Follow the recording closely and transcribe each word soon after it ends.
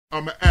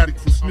I'm an addict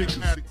for sneakers.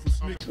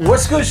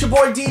 What's good? It's your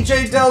boy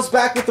DJ Dells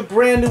back with a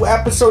brand new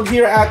episode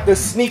here at the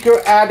Sneaker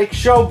Addict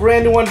Show.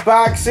 Brand new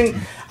unboxing.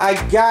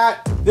 I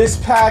got this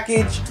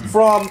package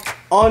from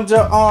Under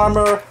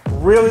Armour.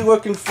 Really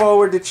looking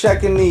forward to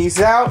checking these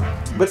out.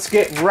 Let's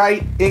get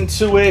right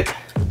into it.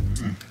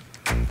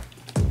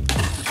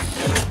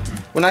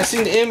 When I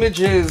seen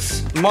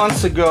images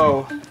months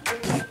ago,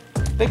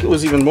 I think it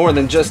was even more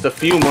than just a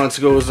few months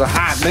ago, it was a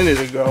hot minute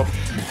ago,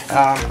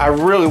 I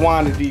really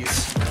wanted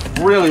these.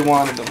 Really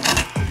wanted them.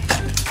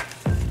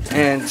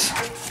 And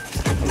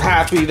I'm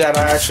happy that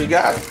I actually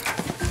got them.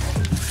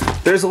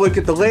 There's a look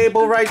at the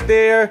label right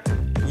there.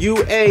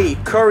 UA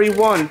Curry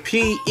 1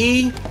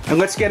 PE. And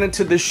let's get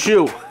into the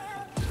shoe.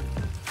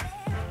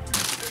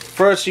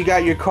 First, you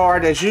got your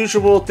card as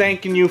usual,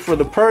 thanking you for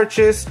the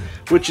purchase,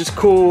 which is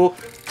cool.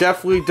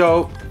 Definitely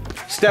dope.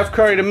 Steph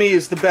Curry to me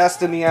is the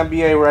best in the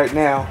NBA right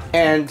now.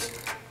 And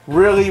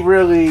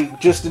really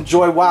just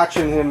enjoy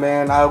watching him,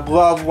 man. I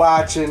love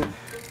watching.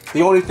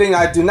 The only thing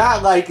I do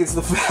not like is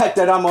the fact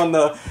that I'm on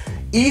the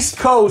East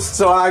Coast,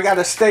 so I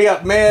gotta stay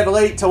up mad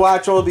late to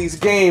watch all these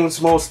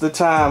games most of the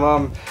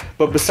time.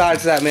 But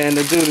besides that, man,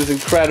 the dude is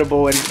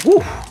incredible, and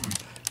whew,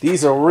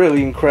 these are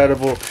really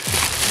incredible.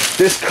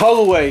 This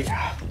colorway,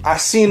 I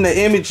seen the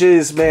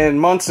images, man,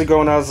 months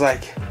ago, and I was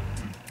like,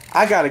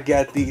 I gotta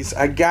get these.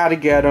 I gotta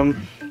get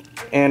them,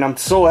 and I'm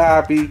so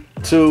happy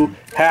to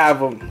have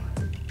them.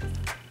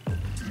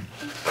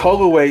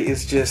 Colorway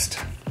is just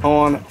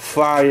on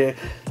fire.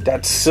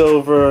 That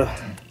silver,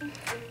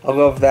 I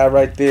love that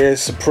right there.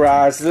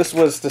 Surprise. This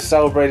was to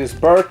celebrate his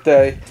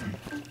birthday.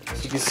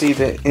 As you can see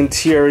the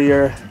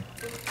interior.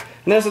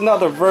 And there's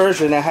another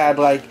version that had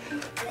like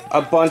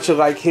a bunch of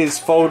like his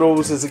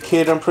photos as a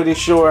kid, I'm pretty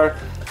sure.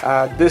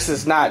 This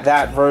is not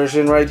that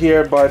version right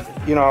here, but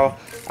you know,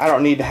 I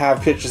don't need to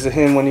have pictures of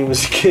him when he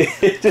was a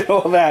kid and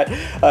all that.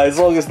 As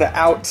long as the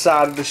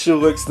outside of the shoe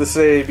looks the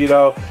same, you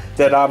know,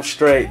 that I'm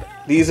straight.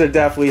 These are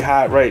definitely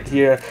hot right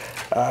here.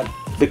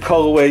 The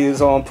colorway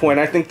is on point.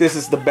 I think this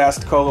is the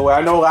best colorway.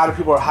 I know a lot of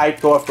people are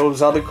hyped off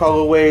those other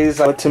colorways,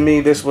 but to me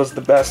this was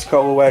the best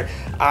colorway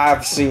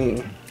I've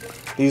seen.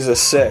 These are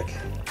sick.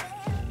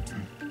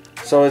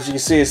 So as you can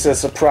see, it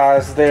says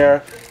surprise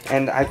there,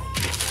 and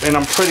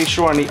I'm pretty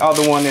sure on the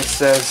other one it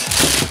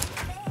says,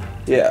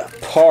 yeah,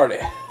 party,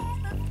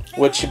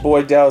 which your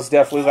boy Dells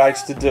definitely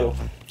likes to do.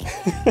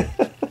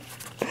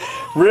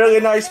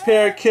 Really nice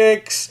pair of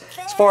kicks.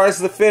 As far as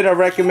the fit, I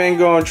recommend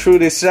going true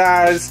to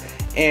size,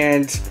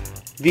 and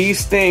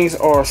these things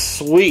are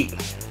sweet.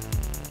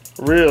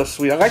 Real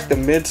sweet. I like the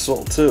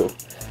midsole too.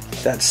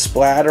 That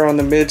splatter on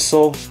the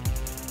midsole.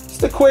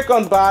 Just a quick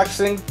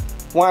unboxing.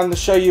 Wanted to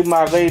show you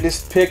my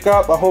latest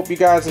pickup. I hope you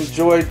guys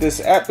enjoyed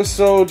this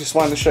episode. Just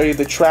wanted to show you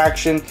the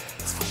traction.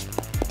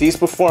 These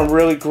perform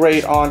really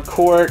great on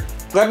court.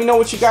 Let me know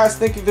what you guys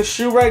think of the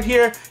shoe right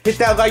here. Hit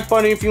that like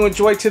button if you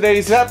enjoyed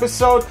today's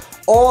episode.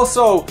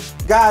 Also,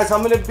 guys,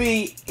 I'm going to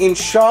be in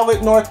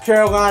Charlotte, North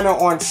Carolina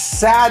on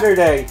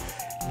Saturday.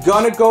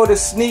 Gonna go to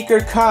Sneaker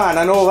Con.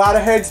 I know a lot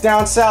of heads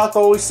down south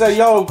always say,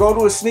 yo, go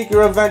to a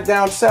sneaker event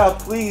down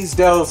south. Please,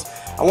 Dells.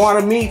 I want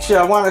to meet you.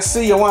 I want to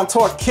see you. I want to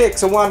talk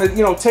kicks. I want to,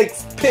 you know, take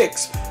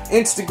pics.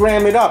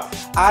 Instagram it up.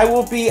 I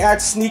will be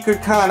at Sneaker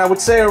Con. I would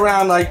say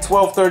around like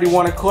 12:30,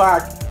 1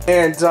 o'clock.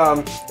 And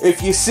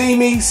if you see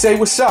me, say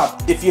what's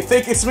up. If you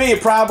think it's me,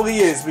 it probably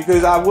is,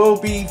 because I will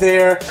be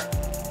there.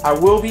 I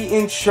will be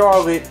in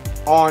Charlotte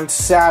on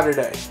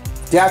Saturday.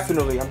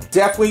 Definitely. I'm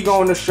definitely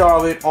going to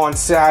Charlotte on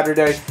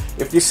Saturday.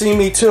 If you see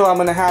me too, I'm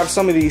going to have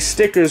some of these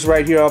stickers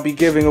right here I'll be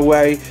giving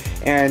away.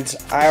 And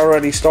I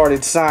already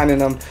started signing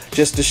them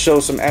just to show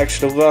some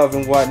extra love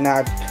and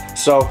whatnot.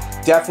 So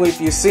definitely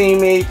if you see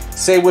me,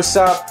 say what's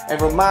up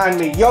and remind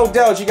me, yo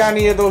Dells, you got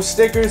any of those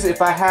stickers?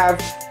 If I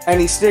have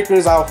any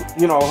stickers, I'll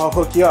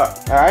hook you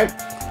up. Alright?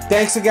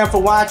 Thanks again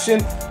for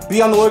watching.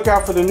 Be on the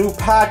lookout for the new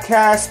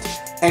podcast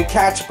and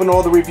catch up on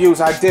all the reviews.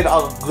 I did a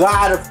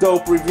lot of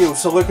dope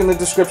reviews, so look in the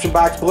description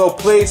box below.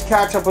 Please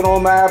catch up on all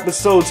my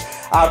episodes.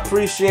 I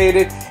appreciate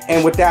it.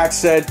 And with that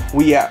said,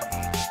 we out.